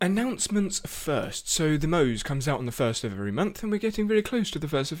Announcements first. So the Mose comes out on the 1st of every month, and we're getting very close to the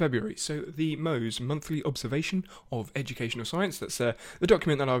 1st of February. So the Mose Monthly Observation of Educational Science, that's the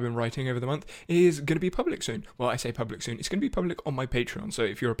document that I've been writing over the month, is going to be public soon. Well, I say public soon. It's going to be public on my Patreon. So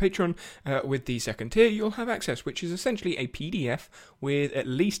if you're a patron with the second tier, you'll have access, which is essentially a PDF with at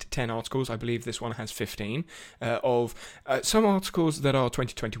least 10 articles. I believe this one has 15 of some articles that are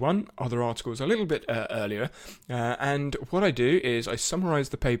 2021, other articles a little bit earlier. And what I do is I summarize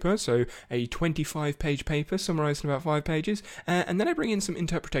the paper, so a 25-page paper summarized in about 5 pages, and then I bring in some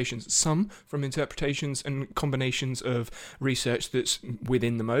interpretations, some from interpretations and combinations of research that's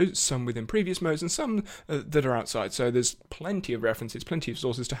within the Mose, some within previous Mose, and some that are outside. So there's plenty of references, plenty of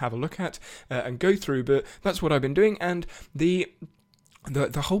sources to have a look at and go through, but that's what I've been doing, and the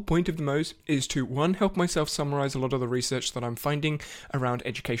whole point of the Mose is to, one, help myself summarize a lot of the research that I'm finding around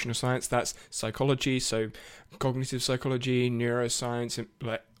educational science. That's psychology, so cognitive psychology, neuroscience, and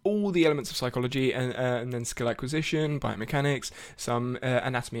all the elements of psychology, and then skill acquisition, biomechanics, some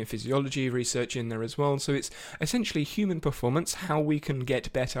anatomy and physiology research in there as well. So it's essentially human performance, how we can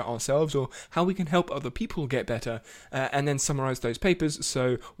get better ourselves, or how we can help other people get better, and then summarize those papers.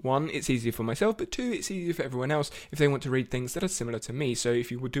 So one, it's easier for myself, but two, it's easier for everyone else if they want to read things that are similar to me. So if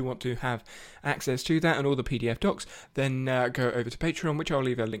you do want to have access to that and all the PDF docs, then go over to Patreon, which I'll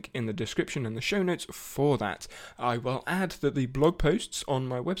leave a link in the description and the show notes for that. I will add that the blog posts on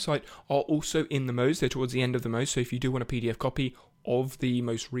my website are also in the Mose. They're towards the end of the Mose, so if you do want a PDF copy of the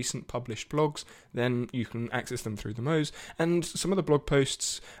most recent published blogs, then you can access them through the Mose. And some of the blog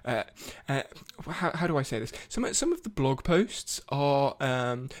posts, how do I say this? Some of the blog posts are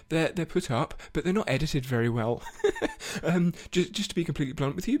they're put up, but they're not edited very well. Just to be completely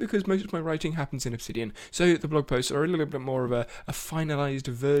blunt with you, because most of my writing happens in Obsidian, so the blog posts are a little bit more of a finalized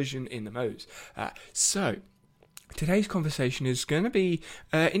version in the Mose. So today's conversation is going to be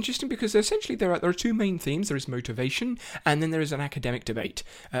interesting because essentially there are two main themes. There is motivation, and then there is an academic debate.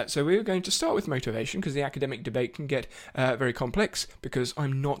 So we're going to start with motivation, because the academic debate can get very complex, because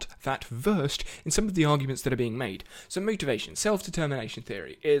I'm not that versed in some of the arguments that are being made. So motivation, self-determination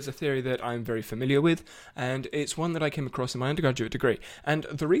theory, is a theory that I'm very familiar with, and it's one that I came across in my undergraduate degree. And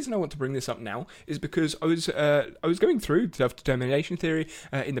the reason I want to bring this up now is because I was going through self-determination theory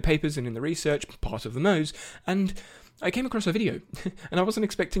in the papers and in the research part of the Mose, and I came across a video, and I wasn't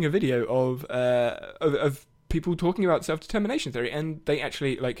expecting a video of people talking about self-determination theory, and they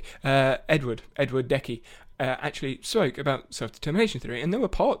actually, Edward Decky, actually spoke about self-determination theory, and there were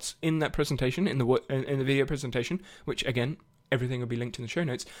parts in that presentation, in the video presentation, which, again, everything will be linked in the show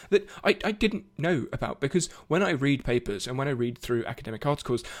notes, that I didn't know about, because when I read papers and when I read through academic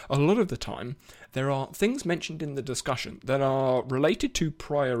articles, a lot of the time there are things mentioned in the discussion that are related to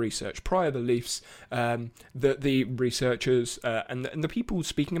prior research, prior beliefs that the researchers and the people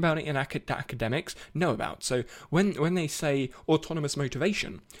speaking about it in academics know about. So when they say autonomous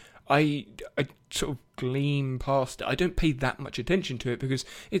motivation, I sort of gleam past it. I don't pay that much attention to it because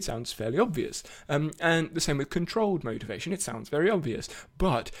it sounds fairly obvious. And the same with controlled motivation. It sounds very obvious.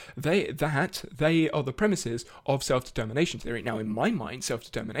 But they are the premises of self-determination theory. Now, in my mind,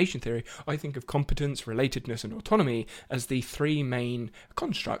 self-determination theory, I think of competence, relatedness, and autonomy as the three main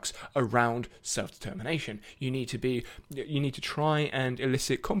constructs around self-determination. You need to try and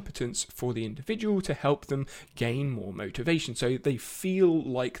elicit competence for the individual to help them gain more motivation, so they feel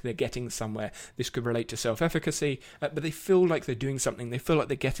like they're getting somewhere. This could relate to self-efficacy, but they feel like they're doing something, they feel like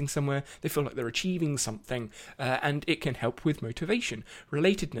they're getting somewhere, they feel like they're achieving something, and it can help with motivation.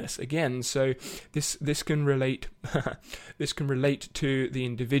 Relatedness, again, so this can relate this can relate to the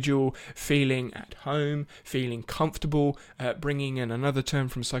individual feeling at home, feeling comfortable, bringing in another term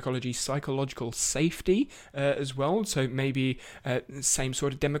from psychology, psychological safety as well, so maybe same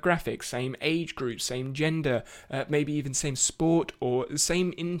sort of demographics, same age group, same gender, maybe even same sport or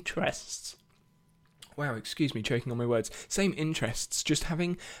same interests. Wow, excuse me, choking on my words. Same interests, just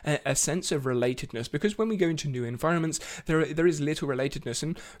having a sense of relatedness, because when we go into new environments, there is little relatedness,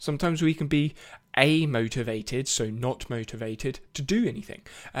 and sometimes we can be amotivated, so not motivated, to do anything.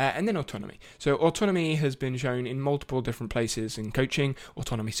 And then autonomy. So autonomy has been shown in multiple different places in coaching.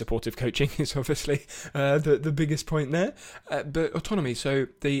 Autonomy supportive coaching is obviously the biggest point there. But autonomy, so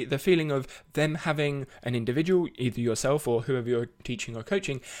the feeling of them having an individual, either yourself or whoever you're teaching or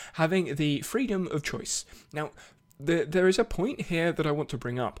coaching, having the freedom of choice. Now, there is a point here that I want to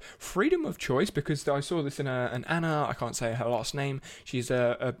bring up. Freedom of choice, because I saw this in an Anna, I can't say her last name, she's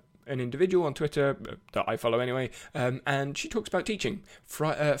a an individual on Twitter that I follow anyway, and she talks about teaching.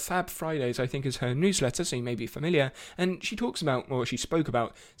 Fab Fridays, I think, is her newsletter, so you may be familiar, and she spoke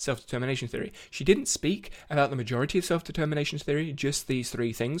about self-determination theory. She didn't speak about the majority of self-determination theory, just these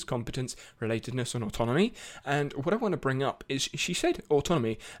three things: competence, relatedness, and autonomy. And what I want to bring up is, she said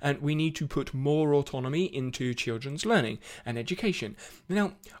autonomy, and we need to put more autonomy into children's learning and education.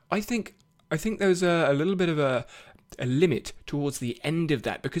 Now, I think there's a little bit of a limit towards the end of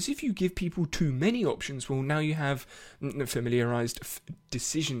that, because if you give people too many options, well, now you have familiarized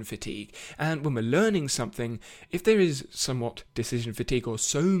decision fatigue. And when we're learning something, if there is somewhat decision fatigue or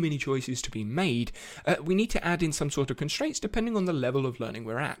so many choices to be made, we need to add in some sort of constraints depending on the level of learning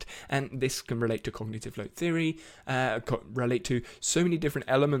we're at. And this can relate to cognitive load theory, relate to so many different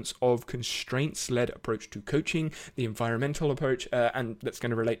elements of constraints-led approach to coaching, the environmental approach, and that's going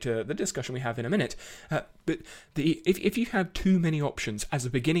to relate to the discussion we have in a minute. But if you have too many options as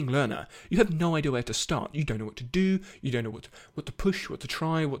a beginning learner, you have no idea where to start. You don't know what to do. You don't know what to push, what to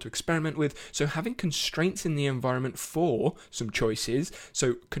try, what to experiment with. So having constraints in the environment for some choices,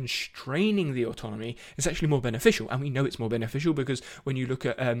 so constraining the autonomy, is actually more beneficial. And we know it's more beneficial because when you look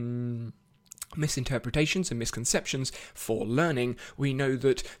at misinterpretations and misconceptions for learning, we know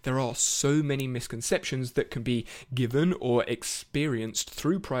that there are so many misconceptions that can be given or experienced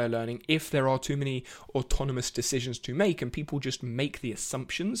through prior learning if there are too many autonomous decisions to make, and people just make the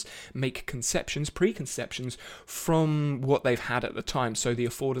assumptions, make preconceptions from what they've had at the time, so the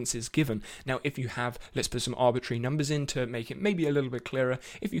affordance is given. Now, if you have, let's put some arbitrary numbers in to make it maybe a little bit clearer,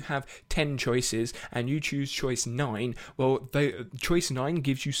 if you have 10 choices and you choose choice 9, well, choice 9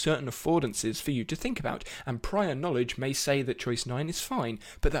 gives you certain affordances for you to think about, and prior knowledge may say that choice 9 is fine,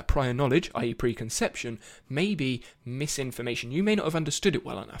 but that prior knowledge, i.e. preconception, may be misinformation. You may not have understood it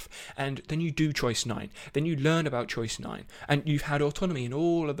well enough, and then you do choice 9, then you learn about choice 9, and you've had autonomy in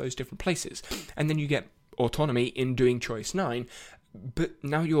all of those different places, and then you get autonomy in doing choice 9, but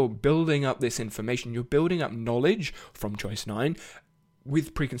now you're building up this information, you're building up knowledge from choice 9,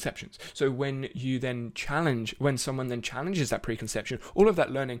 with preconceptions. So when someone then challenges that preconception, all of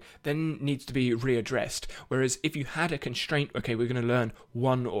that learning then needs to be readdressed. Whereas if you had a constraint, okay, we're going to learn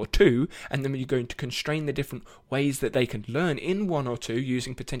 1 or 2, and then you're going to constrain the different ways that they can learn in 1 or 2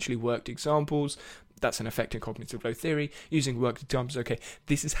 using potentially worked examples. That's an effect in cognitive load theory, using worked examples. Okay,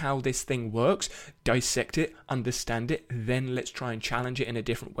 this is how this thing works, dissect it, understand it, then let's try and challenge it in a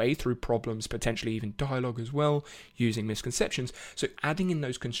different way through problems, potentially even dialogue as well, using misconceptions. So adding in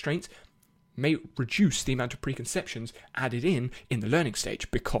those constraints may reduce the amount of preconceptions added in the learning stage,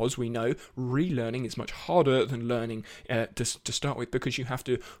 because we know relearning is much harder than learning to start with, because you have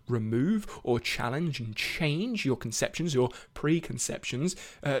to remove or challenge and change your conceptions, your preconceptions,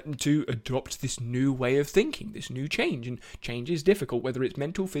 to adopt this new way of thinking, this new change. And change is difficult, whether it's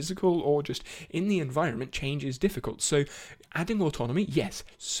mental, physical, or just in the environment. Change is difficult. So adding autonomy, yes,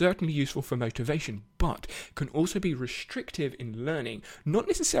 certainly useful for motivation, but can also be restrictive in learning, not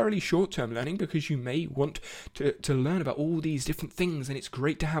necessarily short-term learning, because you may want to learn about all these different things, and it's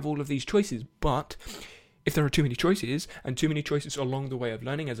great to have all of these choices, but if there are too many choices, and too many choices along the way of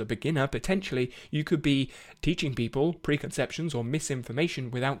learning as a beginner, potentially you could be teaching people preconceptions or misinformation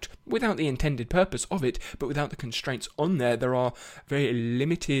without the intended purpose of it, but without the constraints on there. There are very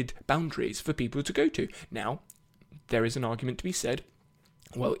limited boundaries for people to go to. Now, there is an argument to be said,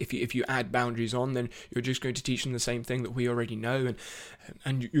 well, if you add boundaries on, then you're just going to teach them the same thing that we already know,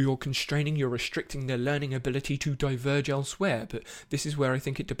 and you're restricting their learning ability to diverge elsewhere. But this is where I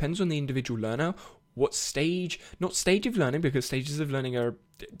think it depends on the individual learner, not stage of learning, because stages of learning are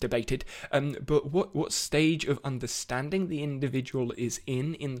debated, but what stage of understanding the individual is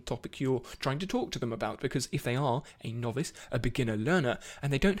in the topic you're trying to talk to them about. Because if they are a novice, a beginner learner,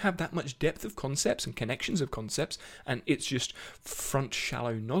 and they don't have that much depth of concepts and connections of concepts, and it's just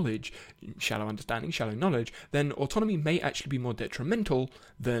shallow understanding, shallow knowledge, then autonomy may actually be more detrimental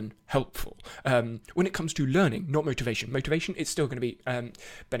than helpful. When it comes to learning, not motivation. Motivation, it's still going to be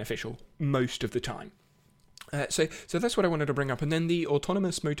beneficial most of the time. So that's what I wanted to bring up. And then the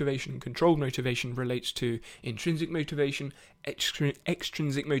autonomous motivation, controlled motivation, relates to intrinsic motivation,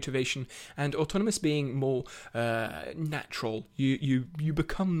 extrinsic motivation, and autonomous being more natural. You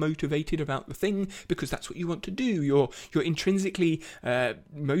become motivated about the thing because that's what you want to do. You're intrinsically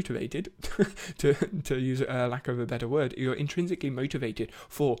motivated, to use a lack of a better word. You're intrinsically motivated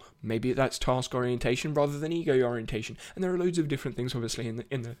for, maybe that's task orientation rather than ego orientation. And there are loads of different things, obviously, in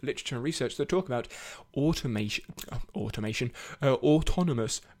the literature and research that talk about automating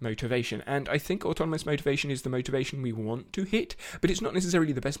autonomous motivation. And I think autonomous motivation is the motivation we want to hit, but it's not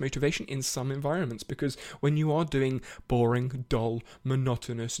necessarily the best motivation in some environments, because when you are doing boring, dull,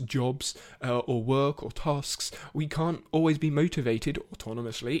 monotonous jobs or work or tasks, we can't always be motivated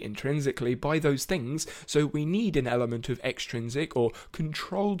autonomously, intrinsically, by those things. So we need an element of extrinsic or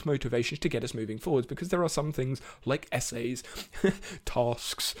controlled motivations to get us moving forwards, because there are some things like essays,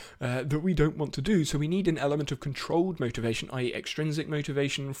 tasks that we don't want to do. So we need an element of controlled motivation, i.e. extrinsic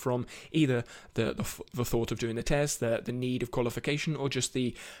motivation from either the thought of doing the test, the need of qualification, or just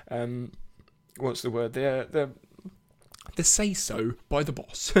the the say-so by the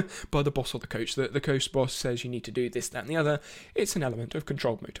boss, by the boss or the coach. The coach boss says you need to do this, that, and the other. It's an element of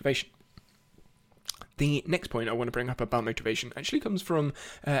controlled motivation. The next point I want to bring up about motivation actually comes from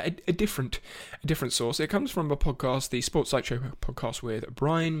a different source. It comes from a podcast, the Sports Psych Show podcast with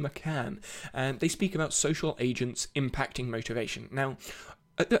Brian McCann, and they speak about social agents impacting motivation. Now,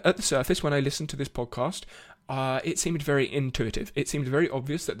 at the surface, when I listened to this podcast, it seemed very intuitive. It seemed very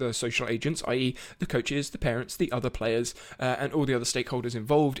obvious that the social agents, i.e. the coaches, the parents, the other players, and all the other stakeholders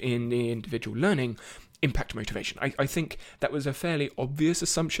involved in the individual learning, impact motivation. I think that was a fairly obvious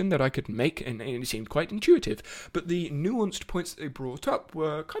assumption that I could make, and it seemed quite intuitive. But the nuanced points that they brought up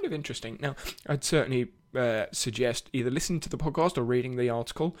were kind of interesting. Now, I'd certainly suggest either listening to the podcast or reading the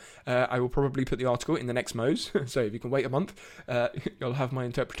article. I will probably put the article in the next Mo's, so if you can wait a month, you'll have my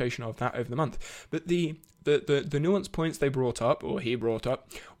interpretation of that over the month. But the nuanced points they brought up, or he brought up,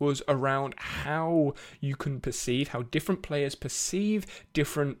 was around how you can perceive, how different players perceive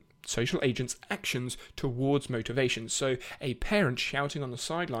different social agents' actions towards motivation. So a parent shouting on the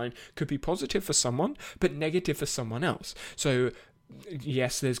sideline could be positive for someone, but negative for someone else. So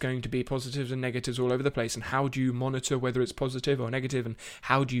yes, there's going to be positives and negatives all over the place, and how do you monitor whether it's positive or negative, and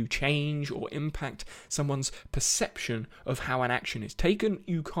how do you change or impact someone's perception of how an action is taken?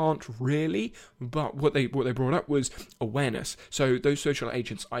 You can't really, but what they brought up was awareness. So those social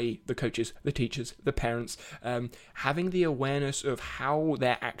agents, i.e. the coaches, the teachers, the parents, having the awareness of how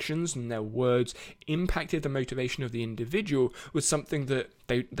their actions and their words impacted the motivation of the individual was something that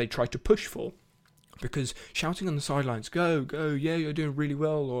they tried to push for. Because shouting on the sidelines, go, yeah, you're doing really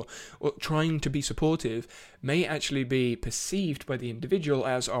well, or trying to be supportive, may actually be perceived by the individual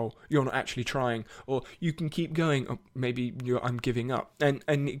as, oh, you're not actually trying, or you can keep going, or maybe I'm giving up, and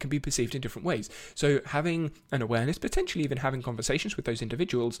it can be perceived in different ways. So having an awareness, potentially even having conversations with those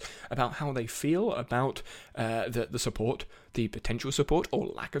individuals about how they feel about the support, the potential support or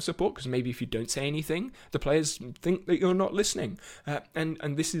lack of support, because maybe if you don't say anything, the players think that you're not listening,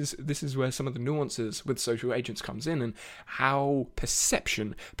 and this is where some of the nuances with social agents comes in, and how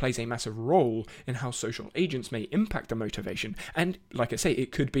perception plays a massive role in how social agents may impact the motivation. And like I say,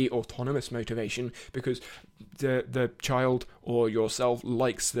 it could be autonomous motivation, because the child or yourself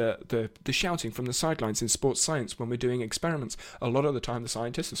likes the shouting from the sidelines in sports science. When we're doing experiments, a lot of the time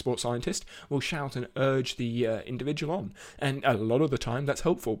the sports scientist will shout and urge the individual on, and a lot of the time that's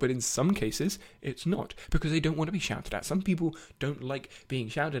helpful, but in some cases it's not, because they don't want to be shouted at. Some people don't like being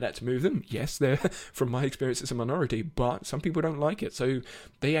shouted at to move them. Yes, they're from my experience, it's a minority, but some people don't like it, so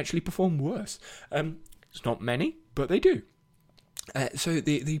they actually perform worse. It's not many, but they do. So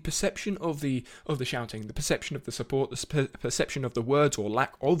the perception of the shouting, the perception of the support, the perception of the words or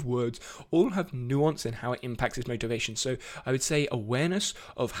lack of words, all have nuance in how it impacts its motivation. So I would say awareness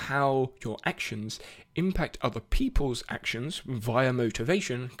of how your actions impact other people's actions via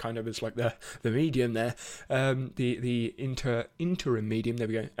motivation, kind of as like the medium there, the interim medium, there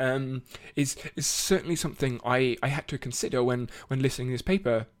we go, is certainly something I had to consider when listening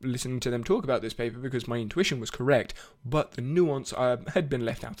to them talk about this paper, because my intuition was correct, but the nuance had been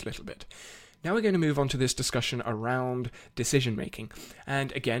left out a little bit. Now we're going to move on to this discussion around decision making.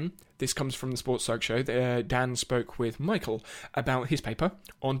 And again, this comes from the Sports Psych Show. Dan spoke with Michael about his paper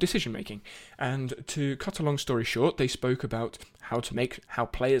on decision making. And to cut a long story short, they spoke about how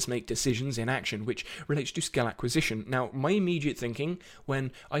players make decisions in action, which relates to skill acquisition. Now, my immediate thinking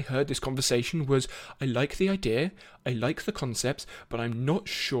when I heard this conversation was, I like the idea, I like the concepts, but I'm not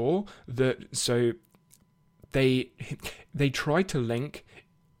sure that. So they tried to link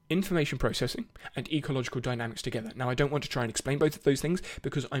information processing and ecological dynamics together. Now, I don't want to try and explain both of those things,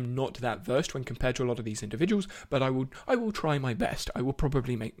 because I'm not that versed when compared to a lot of these individuals, but I will try my best. I will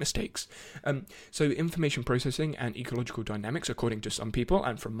probably make mistakes. So information processing and ecological dynamics, according to some people,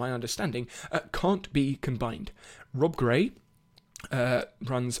 and from my understanding, can't be combined. Rob Gray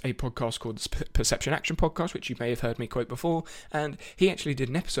runs a podcast called the Perception Action Podcast, which you may have heard me quote before, and he actually did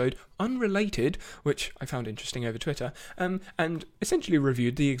an episode unrelated, which I found interesting over Twitter, and essentially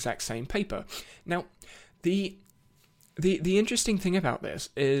reviewed the exact same paper. Now, The interesting thing about this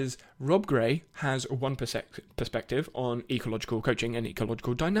is Rob Gray has one perspective on ecological coaching and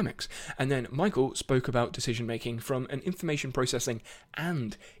ecological dynamics, and then Michael spoke about decision making from an information processing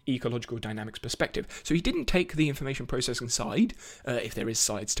and ecological dynamics perspective. So he didn't take the information processing side, if there is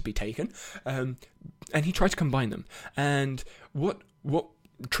sides to be taken, and he tried to combine them. And what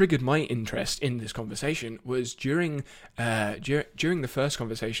triggered my interest in this conversation was during the first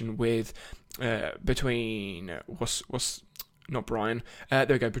conversation with between not Brian, there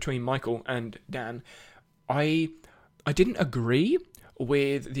we go, between Michael and Dan. I didn't agree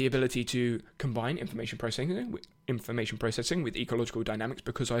with the ability to combine information processing with ecological dynamics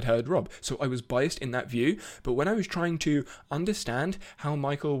because I'd heard Rob. So I was biased in that view. But when I was trying to understand how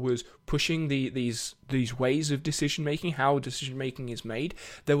Michael was pushing these ways of decision making, how decision making is made,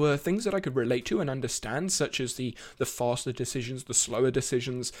 there were things that I could relate to and understand, such as the faster decisions, the slower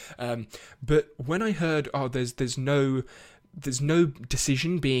decisions. But when I heard, there's no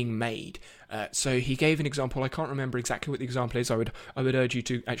decision being made. So he gave an example. I can't remember exactly what the example is. I would urge you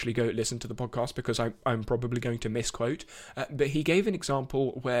to actually go listen to the podcast because I'm probably going to misquote. But he gave an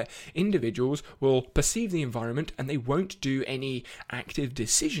example where individuals will perceive the environment and they won't do any active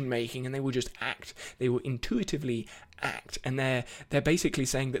decision making, and they will just act. They will intuitively act, and they're basically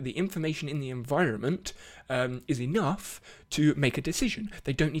saying that the information in the environment is enough to make a decision.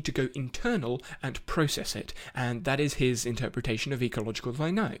 They don't need to go internal and process it, and that is his interpretation of ecological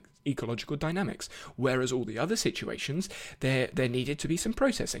dynamics. Whereas all the other situations, there needed to be some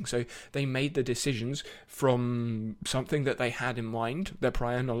processing. So they made the decisions from something that they had in mind, their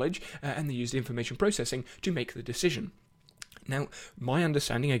prior knowledge, and they used information processing to make the decision. Now, my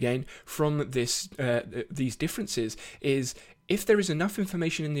understanding, again, from these differences is if there is enough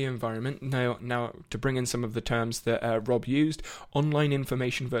information in the environment, now to bring in some of the terms that Rob used, online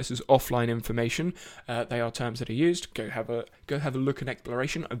information versus offline information, they are terms that are used. Go have a look and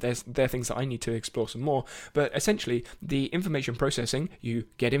exploration. They're things that I need to explore some more. But essentially, the information processing, you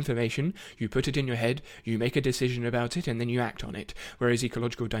get information, you put it in your head, you make a decision about it, and then you act on it. Whereas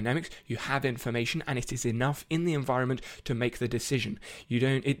ecological dynamics, you have information, and it is enough in the environment to make the decision.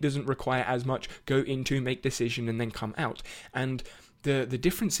 It doesn't require as much go into, make decision, and then come out. And the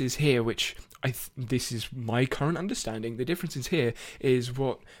differences here, which this is my current understanding, the differences here is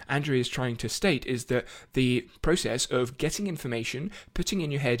what Andrew is trying to state is that the process of getting information, putting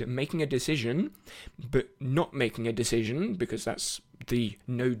in your head, making a decision, but not making a decision, because that's the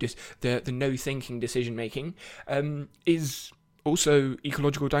no thinking decision making, is also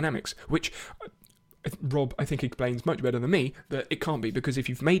ecological dynamics, which Rob, I think, explains much better than me that it can't be, because if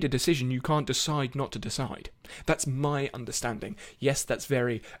you've made a decision, you can't decide not to decide. That's my understanding. Yes, that's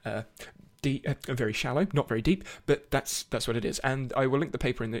very very shallow, not very deep, but that's what it is. And I will link the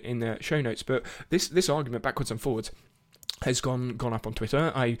paper in the show notes. But this argument backwards and forwards has gone up on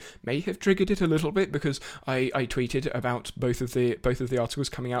Twitter. I may have triggered it a little bit because I tweeted about both of the articles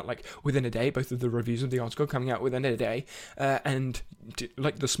coming out like within a day, both of the reviews of the article coming out within a day, and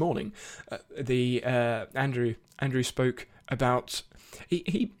like this morning, Andrew spoke about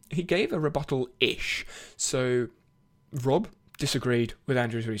he gave a rebuttal-ish. So Rob disagreed with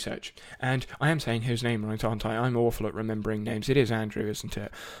Andrew's research, and I am saying his name right, aren't I? I'm awful at remembering names. It is Andrew, isn't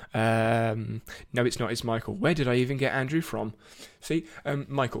it? No, it's not. It's Michael. Where did I even get Andrew from? See,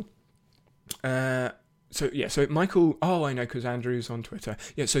 Michael. So Michael. Oh, I know, because Andrew's on Twitter.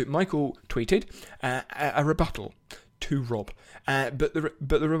 Yeah. So Michael tweeted a rebuttal to Rob, but the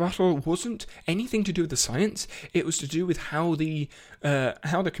rebuttal wasn't anything to do with the science. It was to do with how the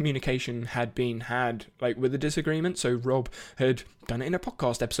communication had been had, like with the disagreement. So Rob had done it in a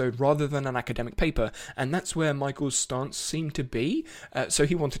podcast episode rather than an academic paper, and that's where Michael's stance seemed to be. So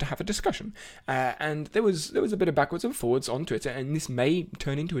he wanted to have a discussion, and there was a bit of backwards and forwards on Twitter, and this may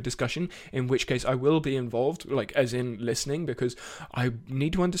turn into a discussion, in which case I will be involved, like as in listening, because I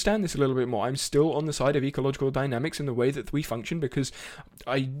need to understand this a little bit more. I'm still on the side of ecological dynamics in the way that we function, because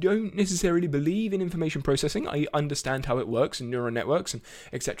I don't necessarily believe in information processing. I understand how it works in neural networks and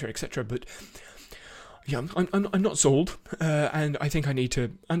etc., but yeah, I'm not sold, and I think I need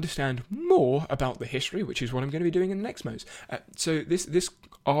to understand more about the history, which is what I'm going to be doing in the next Mo's. So this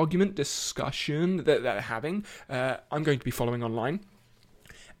argument discussion that they're having, I'm going to be following online.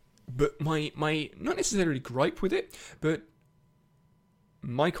 But my not necessarily gripe with it, but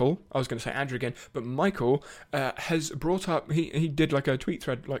Michael, I was going to say Andrew again, but Michael has brought up, he did like a tweet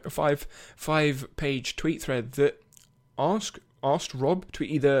thread, like a five-page tweet thread that asked Rob to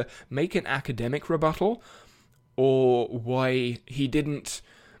either make an academic rebuttal or why he didn't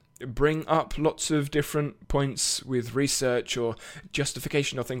bring up lots of different points with research or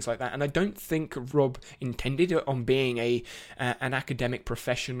justification or things like that. And I don't think Rob intended it on being an academic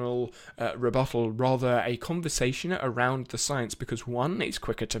professional rebuttal, rather a conversation around the science, because one, it's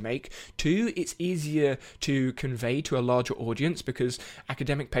quicker to make, two, it's easier to convey to a larger audience because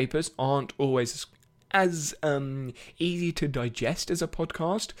academic papers aren't always as easy to digest as a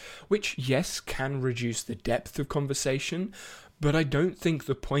podcast, which, yes, can reduce the depth of conversation, but I don't think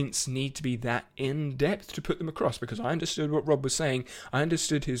the points need to be that in-depth to put them across, because I understood what Rob was saying, I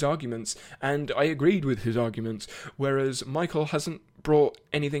understood his arguments, and I agreed with his arguments, whereas Michael hasn't brought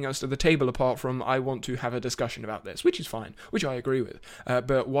anything else to the table apart from I want to have a discussion about this, which is fine, which I agree with.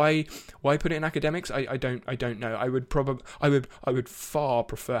 But why put it in academics? I don't know. I would far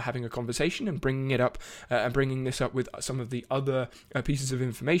prefer having a conversation and bringing it up and bringing this up with some of the other pieces of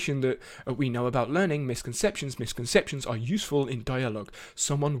information that we know about learning. Misconceptions are useful in dialogue.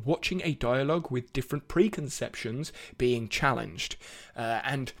 Someone watching a dialogue with different preconceptions being challenged,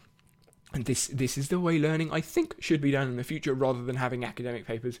 and this is the way learning, I think, should be done in the future, rather than having academic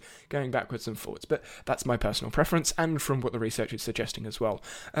papers going backwards and forwards. But that's my personal preference, and from what the research is suggesting as well.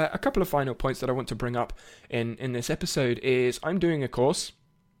 A couple of final points that I want to bring up in this episode is I'm doing a course.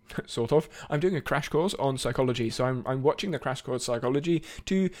 Sort of. I'm doing a crash course on psychology, so I'm watching the crash course psychology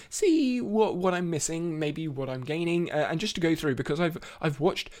to see what I'm missing, maybe what I'm gaining, and just to go through, because I've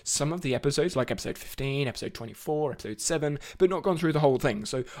watched some of the episodes, like episode 15, episode 24, episode 7, but not gone through the whole thing.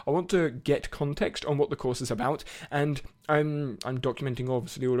 So I want to get context on what the course is about, and I'm documenting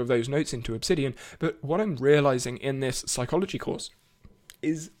obviously all of those notes into Obsidian. But what I'm realizing in this psychology course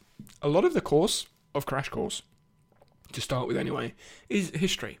is a lot of the course of crash course, to start with anyway, is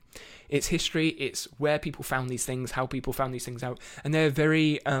history. It's history, it's where people found these things, how people found these things out, and they're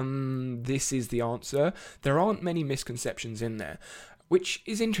very, this is the answer. There aren't many misconceptions in there, which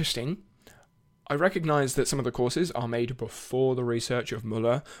is interesting. I recognise that some of the courses are made before the research of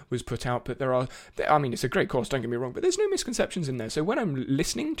Muller was put out, but it's a great course, don't get me wrong, but there's no misconceptions in there. So when I'm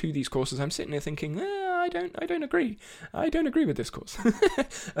listening to these courses, I'm sitting there thinking, I don't agree. I don't agree with this course.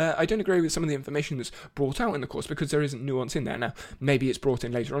 I don't agree with some of the information that's brought out in the course, because there isn't nuance in there. Now, maybe it's brought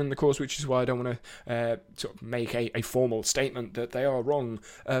in later on in the course, which is why I don't want to sort of make a formal statement that they are wrong.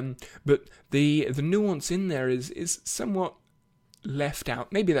 But the nuance in there is somewhat left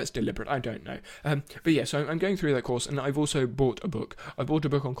out. Maybe that's deliberate, I don't know. But yeah, so I'm going through that course, and I've also bought a book. I bought a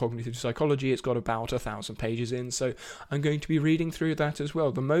book on cognitive psychology. It's got about 1,000 pages in, so I'm going to be reading through that as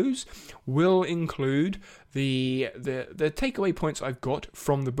well. The Mo's will include the takeaway points I've got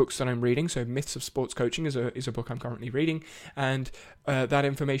from the books that I'm reading. So Myths of Sports Coaching is a book I'm currently reading, and that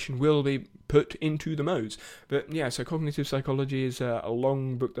information will be put into the Mo's. But yeah, so cognitive psychology is a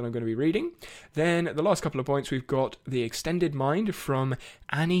long book that I'm going to be reading. Then the last couple of points, we've got The Extended Mind from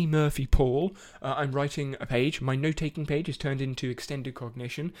Annie Murphy Paul. I'm writing a page. My note-taking page is turned into Extended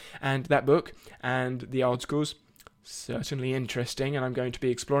Cognition, and that book and the articles, certainly interesting, and I'm going to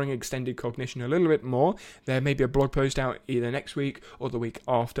be exploring extended cognition a little bit more. There may be a blog post out either next week or the week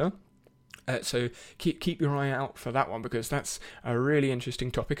after. So keep your eye out for that one, because that's a really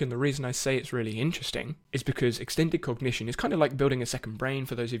interesting topic, and the reason I say it's really interesting is because extended cognition is kind of like building a second brain,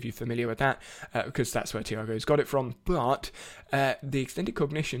 for those of you familiar with that, because that's where Tiago's got it from. But the extended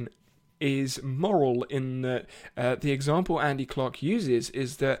cognition is moral in that the example Andy Clark uses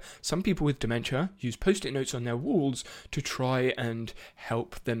is that some people with dementia use post-it notes on their walls to try and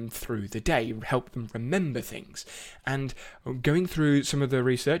help them through the day, help them remember things. And going through some of the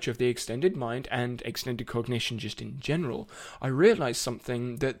research of the extended mind and extended cognition just in general, I realized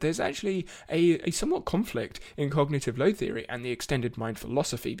something, that there's actually a somewhat conflict in cognitive load theory and the extended mind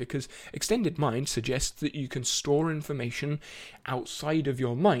philosophy, because extended mind suggests that you can store information outside of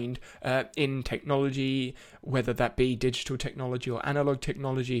your mind in technology, whether that be digital technology or analog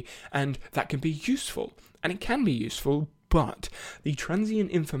technology, and that can be useful. And it can be useful, but the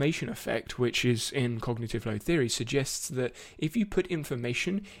transient information effect, which is in cognitive load theory, suggests that if you put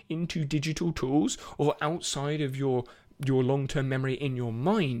information into digital tools or outside of your long-term memory in your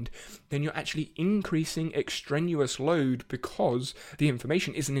mind, then you're actually increasing extraneous load because the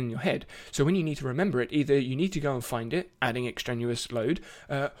information isn't in your head. So when you need to remember it, either you need to go and find it, adding extraneous load,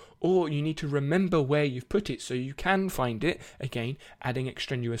 or you need to remember where you've put it so you can find it, again, adding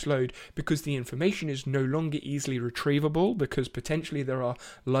extraneous load, because the information is no longer easily retrievable, because potentially there are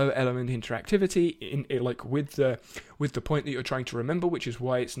low element interactivity in like with the point that you're trying to remember, which is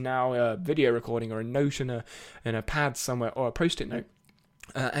why it's now a video recording or a note in a pad somewhere or a post-it note.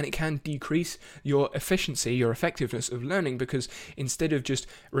 And it can decrease your efficiency, your effectiveness of learning, because instead of just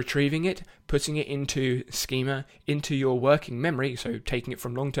retrieving it, putting it into schema, into your working memory, so taking it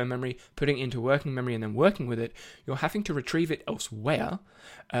from long-term memory, putting it into working memory and then working with it, you're having to retrieve it elsewhere,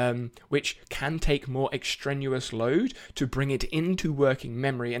 which can take more extraneous load to bring it into working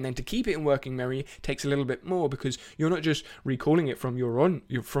memory, and then to keep it in working memory takes a little bit more, because you're not just recalling it from your own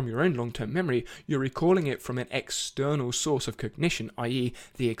long-term memory, you're recalling it from an external source of cognition, i.e.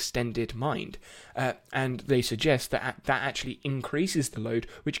 the extended mind. And they suggest that that actually increases the load,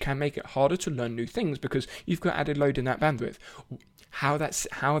 which can make it harder to learn new things because you've got added load in that bandwidth. How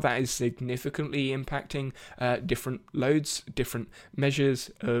that is significantly impacting different loads, different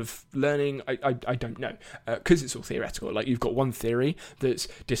measures of learning, I don't know, because it's all theoretical. Like, you've got one theory that's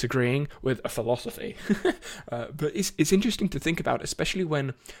disagreeing with a philosophy, but it's interesting to think about, especially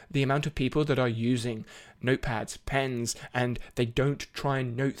when the amount of people that are using notepads, pens, and they don't try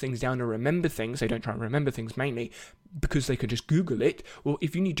and note things down or remember things. They don't try and remember things mainly because they could just Google it. Well,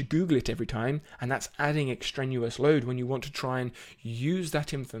 if you need to Google it every time, and that's adding extraneous load when you want to try and use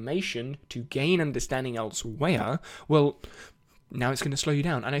that information to gain understanding elsewhere, well, now it's going to slow you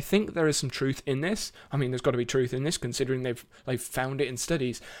down. And I think there is some truth in this. I mean, there's got to be truth in this, considering they've found it in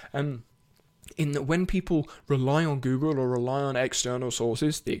studies. In that when people rely on Google or rely on external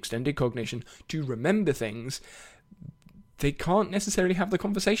sources, the extended cognition, to remember things, they can't necessarily have the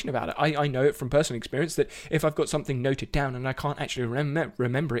conversation about it. I know it from personal experience that if I've got something noted down and I can't actually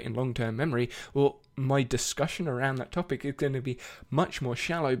remember it in long-term memory, well, my discussion around that topic is going to be much more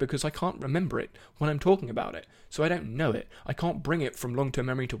shallow because I can't remember it when I'm talking about it. So I don't know it. I can't bring it from long-term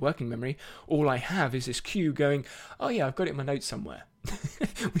memory to working memory. All I have is this cue going, oh yeah, I've got it in my notes somewhere.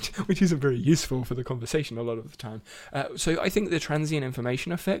 which isn't very useful for the conversation a lot of the time. So I think the transient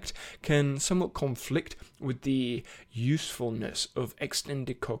information effect can somewhat conflict with the usefulness of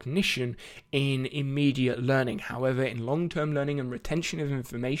extended cognition in immediate learning. However, in long-term learning and retention of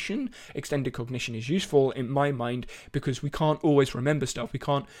information, extended cognition is useful in my mind because we can't always remember stuff. We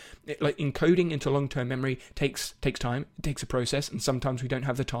can't, like, encoding into long-term memory takes time, it takes a process, and sometimes we don't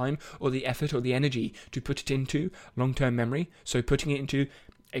have the time or the effort or the energy to put it into long-term memory. So putting it into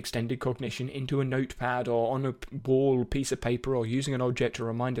extended cognition, into a notepad or on a wall piece of paper or using an object to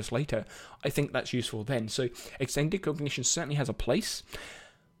remind us later, I think that's useful then. So extended cognition certainly has a place,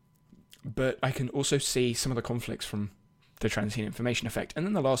 but I can also see some of the conflicts from the transient information effect. And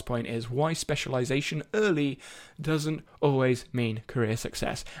then the last point is why specialization early doesn't always mean career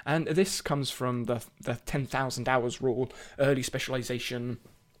success. And this comes from the 10,000 hours rule, early specialization,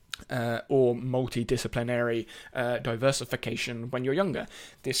 or multidisciplinary diversification when you're younger.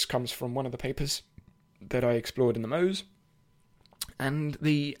 This comes from one of the papers that I explored in the Moes, and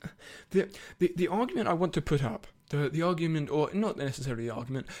the argument I want to put up, the argument, or not necessarily the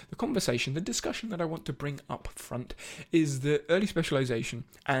argument, the conversation, the discussion that I want to bring up front is that early specialization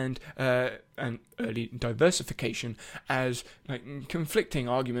and early diversification as like conflicting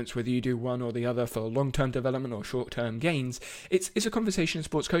arguments, whether you do one or the other for long-term development or short-term gains. It's a conversation in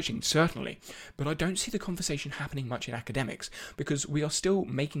sports coaching, certainly, but I don't see the conversation happening much in academics because we are still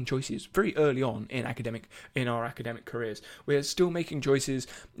making choices very early on in our academic careers. We're still making choices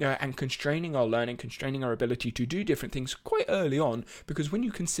and constraining our learning, constraining our ability to do different things quite early on, because when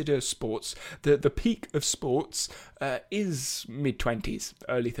you consider sports, the peak of sports is mid-20s,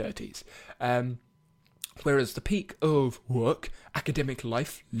 early 30s. Whereas the peak of work, academic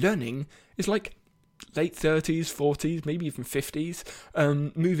life, learning is like late 30s, 40s, maybe even 50s,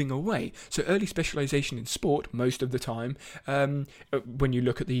 moving away. So early specialization in sport, most of the time, when you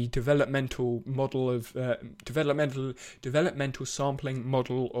look at the developmental model of developmental sampling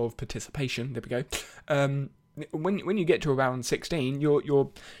model of participation, there we go. When you get to around 16,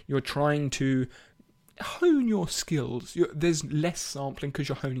 you're trying to hone your skills. There's less sampling because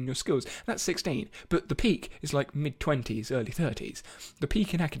you're honing your skills. That's 16. But the peak is like mid-20s, early 30s. The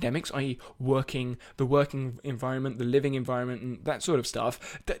peak in academics, i.e. the working environment, the living environment, and that sort of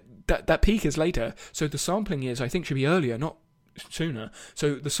stuff, that peak is later. So the sampling years, I think, should be earlier, not sooner.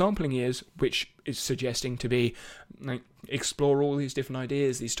 So the sampling years, which is suggesting to be like explore all these different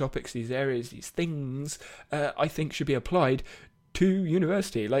ideas, these topics, these areas, these things, I think should be applied to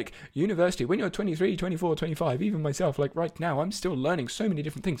university. Like university, when you're 23, 24, 25, even myself, like right now, I'm still learning so many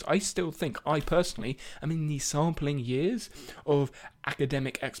different things. I still think I personally am in the sampling years of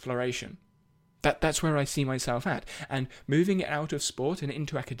academic exploration. That's where I see myself at. And moving it out of sport and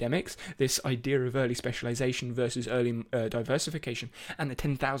into academics, this idea of early specialization versus early diversification, and the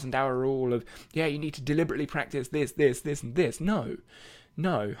 10,000 hour rule of, yeah, you need to deliberately practice this, and this. No,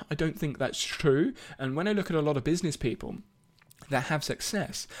 I don't think that's true. And when I look at a lot of business people, that have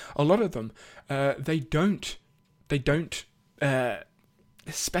success, a lot of them, they don't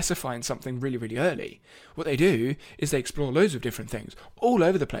specify in something really, really early. What they do is they explore loads of different things all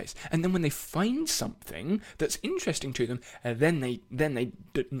over the place, and then when they find something that's interesting to them, then they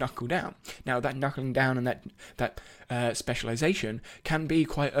knuckle down. Now that knuckling down and that specialization can be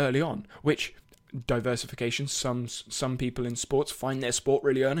quite early on, which diversification, some people in sports find their sport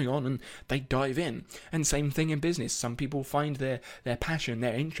really early on and they dive in, and same thing in business. Some people find their passion,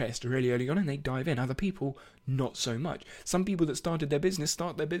 their interest really early on and they dive in. Other people not so much. Some people that start their business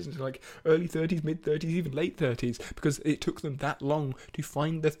like early 30s, mid 30s, even late 30s, because it took them that long to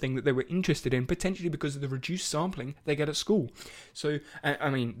find the thing that they were interested in, potentially because of the reduced sampling they get at school. So I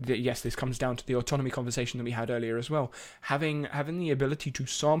mean, yes, this comes down to the autonomy conversation that we had earlier as well. Having the ability to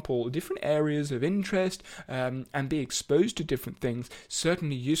sample different areas of interest and be exposed to different things,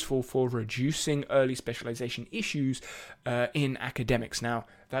 certainly useful for reducing early specialization issues in academics. Now,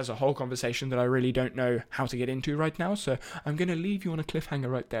 that's a whole conversation that I really don't know how to get into right now, so I'm going to leave you on a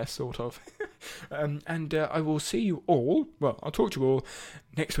cliffhanger right there, sort of. And I will see you all, well, I'll talk to you all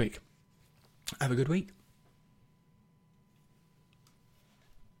next week. Have a good week.